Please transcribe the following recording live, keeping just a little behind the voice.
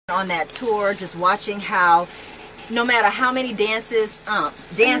on that tour, just watching how no matter how many dancers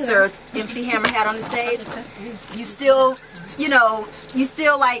MC Hammer had on the stage, you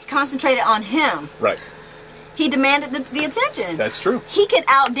still like concentrated on him. Right. He demanded the attention. That's true. He could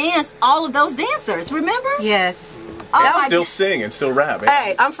outdance all of those dancers, remember? Yes. Still sing and still rap.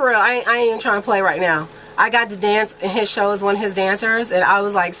 Hey, I'm for real. I ain't even trying to play right now. I got to dance in his show as one of his dancers, and I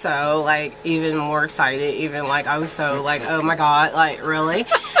was like even more excited. Even like I was so like, oh my god, like really.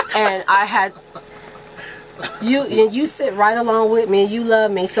 And I had you sit right along with me. You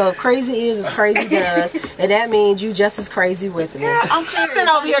love me. So if crazy is as crazy does, and that means you just as crazy with me. Girl, I'm She's sitting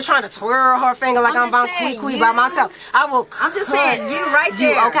over here trying to twirl her finger like I'm about quick by myself. I will. I'm just saying you right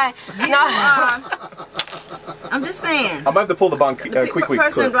there. You, okay? No. I'm just saying. I'm about to pull the bond quick.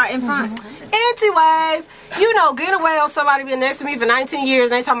 Person right in front. Anyways, you know, get away on somebody been next to me for 19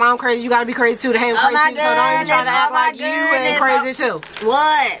 years and they tell me I'm crazy. You gotta be crazy too to hang crazy people. So don't even try to act like you ain't crazy too.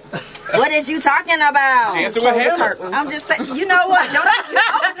 What? What is you talking about? Dancing with Hammer. I'm just saying. You know what? Don't you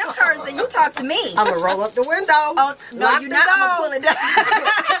open them curtains and you talk to me. I'm gonna roll up the window. Oh no, you're not. I'm gonna pull it down.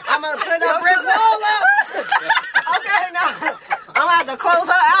 I'm gonna put a brick wall up. Okay, now I'm gonna have to close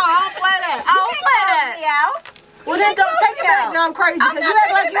her out. I don't play that. I don't play that. Well, then don't take it back. Then I'm crazy. I'm not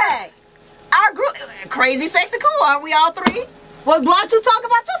taking it back. Our group, crazy, sexy, cool. Aren't we all three? Well, why don't you talk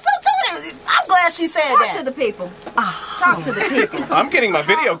about yourself too? I'm glad she said that. Talk to the people. Talk to the people. I'm getting my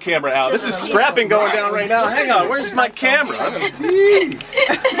video camera out. This is scrapping going down right now. Hang on, where's my camera? I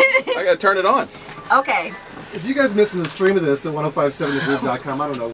gotta turn it on. Okay. If you guys missing the stream of this at 1057thegroup.com, I don't know.